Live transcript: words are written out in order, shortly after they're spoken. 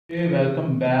Okay,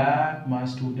 welcome back, my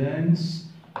students.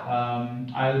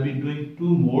 I'll be doing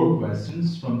two more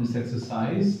questions from this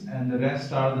exercise, and the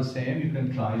rest are the same. You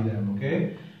can try them,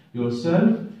 okay,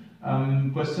 yourself.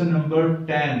 Question number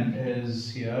 10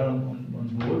 is here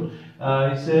on board.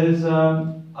 It says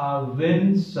a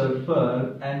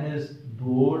windsurfer and his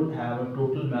board have a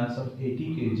total mass of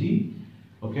 80 kg.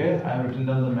 Okay, I have written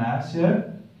down the mass here.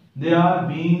 They are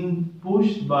being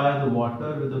pushed by the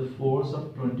water with a force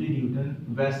of 20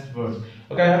 Newton westwards.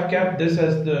 Okay, I have kept this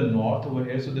as the north over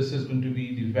here, so this is going to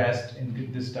be the west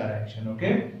in this direction.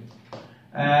 Okay,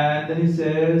 and then he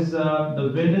says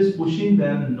the wind is pushing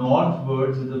them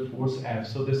northwards with the force F.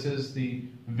 So this is the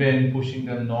wind pushing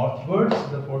them northwards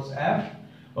with the force F.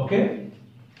 Okay.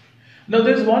 Now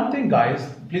there's one thing, guys.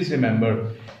 Please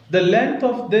remember the length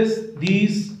of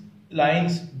these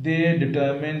lines. They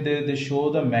determine, they show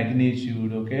the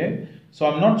magnitude. Okay, so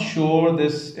I'm not sure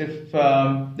this if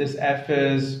this F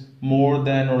is more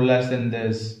than or less than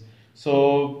this.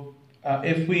 So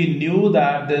if we knew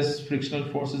that this frictional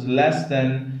force is less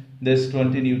than this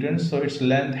 20 newtons, so its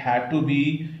length had to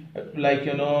be like,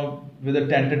 you know, with a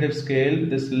tentative scale,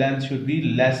 this length should be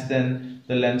less than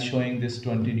the length showing this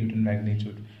 20 Newton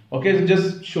magnitude. Okay, so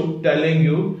just telling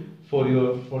you for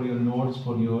your notes,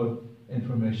 for your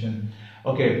information.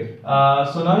 Okay,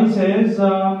 so now he says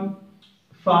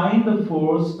find the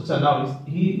force. So now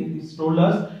he's told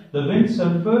us the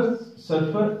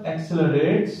windsurfer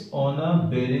accelerates on a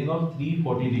bearing of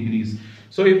 340 degrees.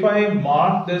 So if I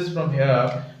mark this from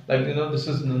here, like, you know, this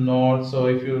is the north. So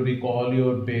if you recall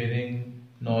your bearing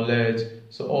knowledge,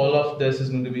 so all of this is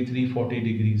going to be 340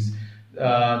 degrees.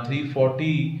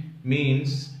 340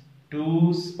 means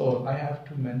I have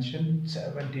to mention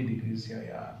 70 degrees here.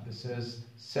 Yeah, this is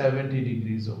 70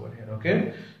 degrees over here.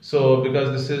 Okay, so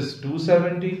because this is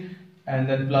 270 and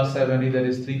then plus 70, that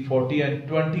is 340, and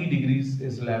 20 degrees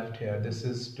is left here. This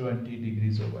is 20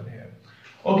 degrees over here.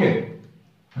 Okay,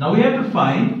 now we have to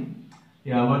find,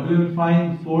 what do we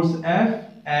find? Force F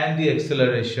and the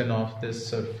acceleration of this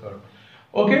surfer.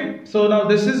 Okay, so now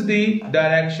this is the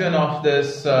direction of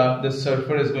this this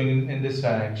surfer is going in this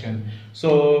direction.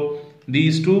 So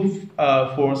these two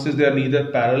forces, they are neither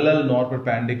parallel nor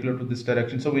perpendicular to this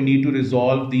direction. So we need to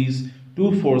resolve these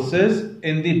two forces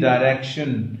in the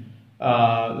direction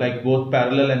like both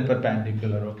parallel and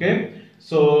perpendicular. Okay,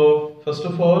 so first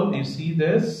of all, you see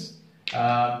this.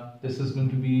 This is going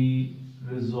to be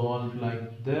resolved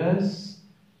like this,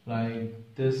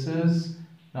 is.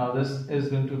 Now this is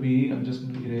going to be, I'm just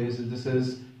going to erase it. This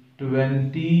is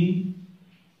 20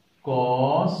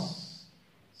 cos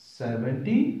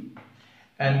 70,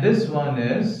 and this one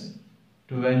is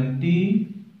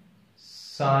 20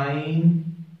 sine.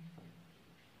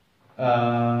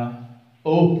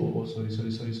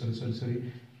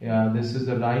 Sorry. Yeah, this is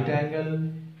the right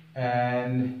angle,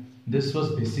 and this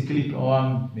was basically,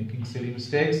 I'm making silly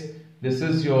mistakes. This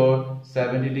is your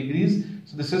 70 degrees.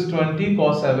 So this is 20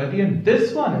 cos 70, and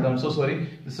this one is, I'm so sorry,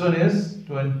 this one is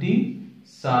 20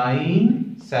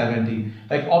 sine 70.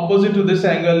 Like opposite to this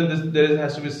angle, there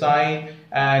has to be sine,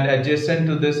 and adjacent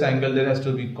to this angle, there has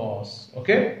to be cos.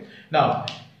 Okay. Now,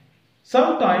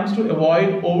 sometimes to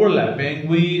avoid overlapping,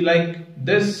 we like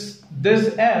this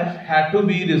F had to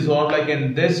be resolved like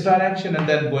in this direction and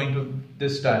then going to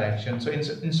this direction. So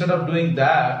instead of doing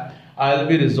that, I'll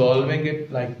be resolving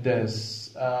it like this.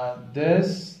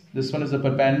 This one is a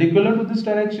perpendicular to this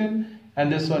direction, and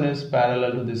this one is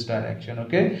parallel to this direction.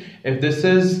 Okay, if this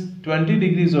is 20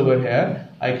 degrees over here,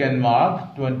 I can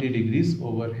mark 20 degrees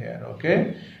over here.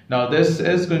 Okay, now this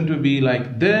is going to be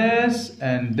like this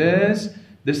and this.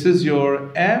 This is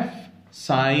your F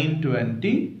sine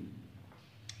 20,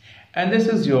 and this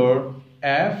is your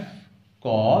F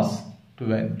cos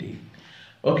 20.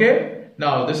 Okay.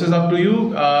 Now this is up to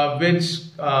you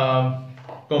which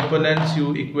components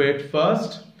you equate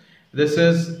first. This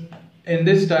is in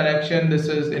this direction, this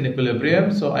is in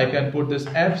equilibrium, so I can put this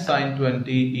F sine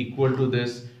 20 equal to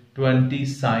this 20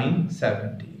 sine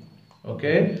 70.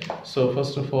 Okay, so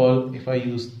first of all, if I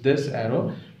use this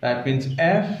arrow, that means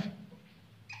F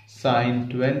sine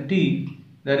 20,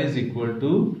 that is equal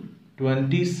to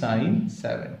 20 sine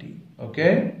 70.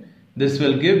 Okay, this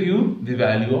will give you the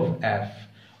value of F.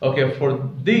 Okay,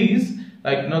 for these,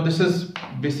 like, now this is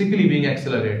basically being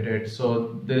accelerated,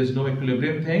 so there is no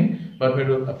equilibrium thing, but we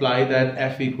will apply that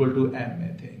F equal to ma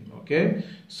thing. Okay,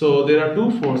 so there are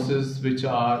two forces which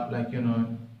are, like, you know,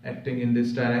 acting in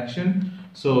this direction.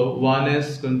 So one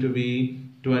is going to be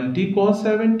 20 cos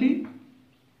 70,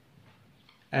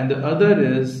 and the other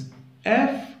is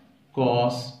F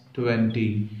cos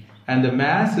 20, and the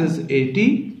mass is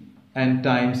 80 and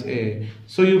times A.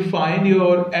 So you find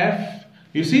your F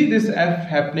You see this F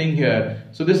happening here.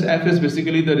 So this F is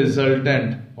basically the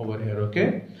resultant over here,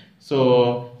 okay?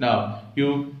 So now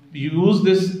you use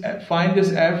this, find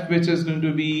this F, which is going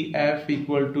to be F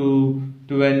equal to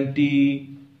 20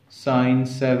 sine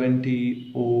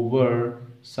 70 over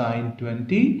sine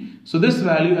 20. So this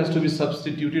value has to be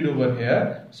substituted over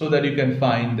here so that you can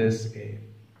find this A.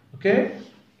 Okay?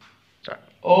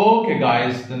 Okay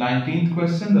guys, the 19th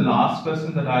question, the last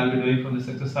question that I'll be doing for this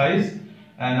exercise.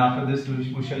 And after this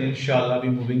we shall inshallah be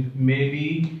moving,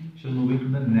 moving to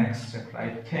the next step, I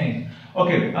think.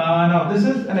 Okay, now this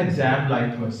is an exam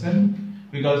like question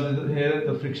because here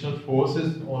the frictional force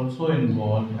is also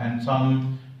involved and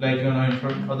some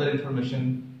other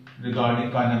information regarding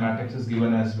kinematics is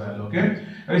given as well. Okay,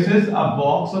 now it says a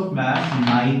box of mass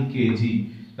 9 kg.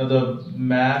 Now the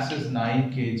mass is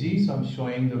 9 kg, so I'm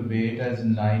showing the weight as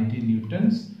 90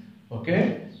 newtons.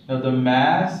 Okay, now the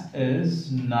mass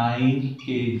is 9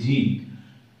 kg.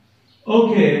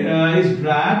 Okay, is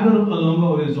dragged along a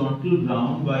horizontal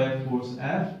ground by a force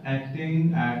F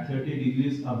acting at 30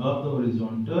 degrees above the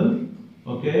horizontal.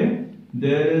 Okay,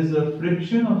 there is a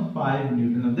friction of 5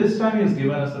 Newton. Now this time he has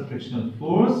given us the frictional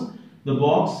force. The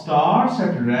box starts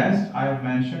at rest. I have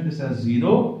mentioned this as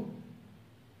 0.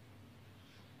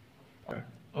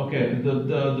 Okay,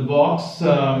 the box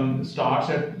starts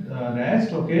at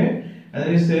rest. Okay, and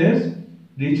then it says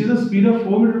reaches a speed of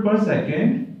 4 meters per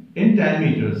second in 10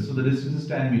 meters. So the distance is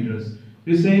 10 meters.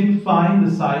 We're saying find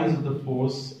the size of the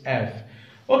force F.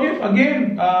 Okay,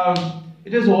 again,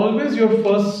 it is always your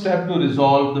first step to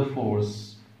resolve the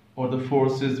force or the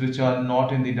forces which are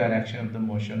not in the direction of the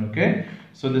motion. Okay,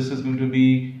 so this is going to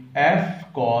be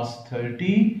F cos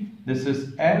 30. This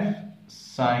is F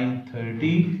sine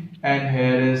 30, and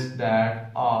here is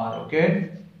that R. Okay,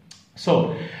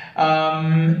 so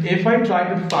if I try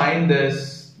to find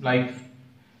this, like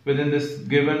within this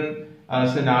given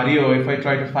scenario, if I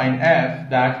try to find F,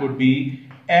 that would be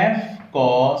F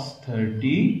cos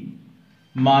 30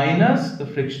 minus the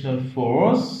frictional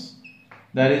force,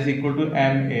 that is equal to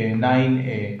MA,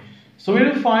 9A. So we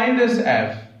will find this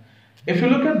F. If you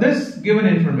look at this given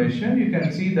information, you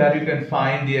can see that you can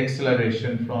find the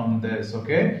acceleration from this.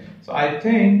 Okay, so I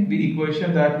think the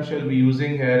equation that we shall be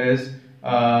using here is,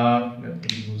 let me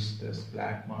use this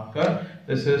black marker.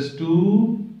 This is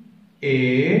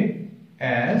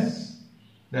 2AS,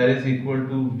 that is equal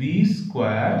to V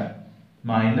square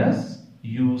minus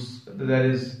U, that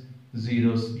is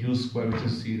 0, U square, which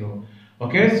is 0.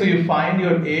 Okay, so you find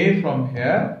your A from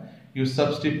here, you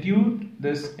substitute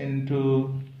this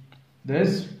into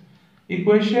this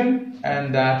equation,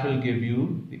 and that will give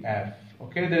you the F.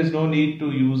 Okay, there is no need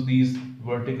to use these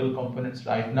vertical components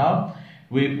right now.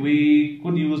 We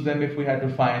could use them if we had to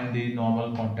find the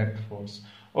normal contact force.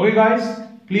 Okay guys,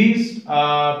 please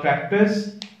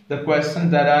practice the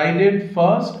questions that I did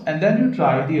first, and then you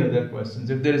try the other questions.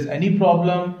 If there is any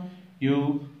problem,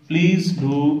 you please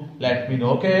do let me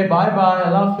know. Okay, bye bye,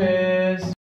 Allah Hafiz.